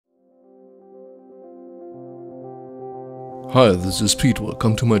Hi, this is Pete,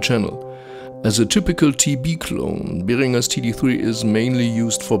 welcome to my channel. As a typical TB clone, Behringers TD-3 is mainly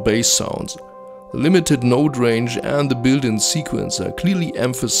used for bass sounds. The limited note range and the built-in sequencer clearly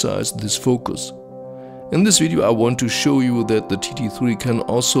emphasize this focus. In this video I want to show you that the TD-3 can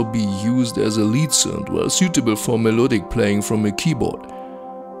also be used as a lead synth, well suitable for melodic playing from a keyboard.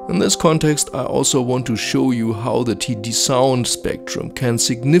 In this context, I also want to show you how the TD sound spectrum can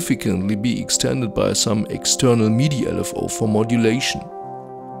significantly be extended by some external Midi LFO for modulation.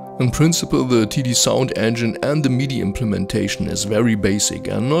 In principle, the TD sound engine and the Midi implementation is very basic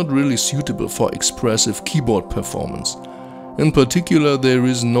and not really suitable for expressive keyboard performance. In particular, there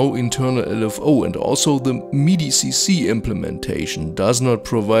is no internal LFO, and also the Midi CC implementation does not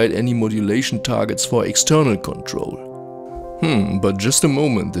provide any modulation targets for external control. But just a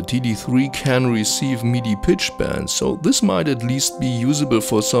moment, the TD-3 can receive Midi pitch bands, so this might at least be usable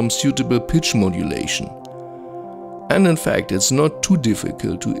for some suitable pitch modulation. And in fact, it's not too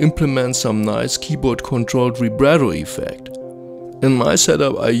difficult to implement some nice keyboard-controlled vibrato effect. In my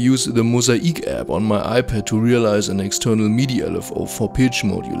setup, I use the Mosaic app on my iPad to realize an external Midi LFO for pitch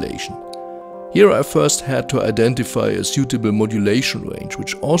modulation. Here I first had to identify a suitable modulation range,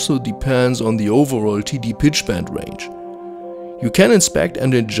 which also depends on the overall TD pitch band range. You can inspect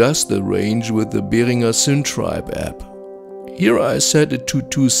and adjust the range with the Behringers TD-3 app. Here I set it to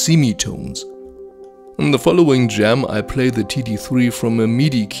 2 semitones. In the following jam I play the TD-3 from a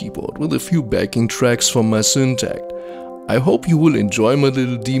Midi keyboard with a few backing tracks from my Syntact. I hope you will enjoy my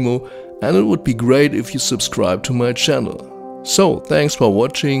little demo, and it would be great if you subscribe to my channel. So, thanks for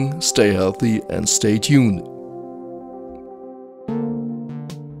watching, stay healthy and stay tuned.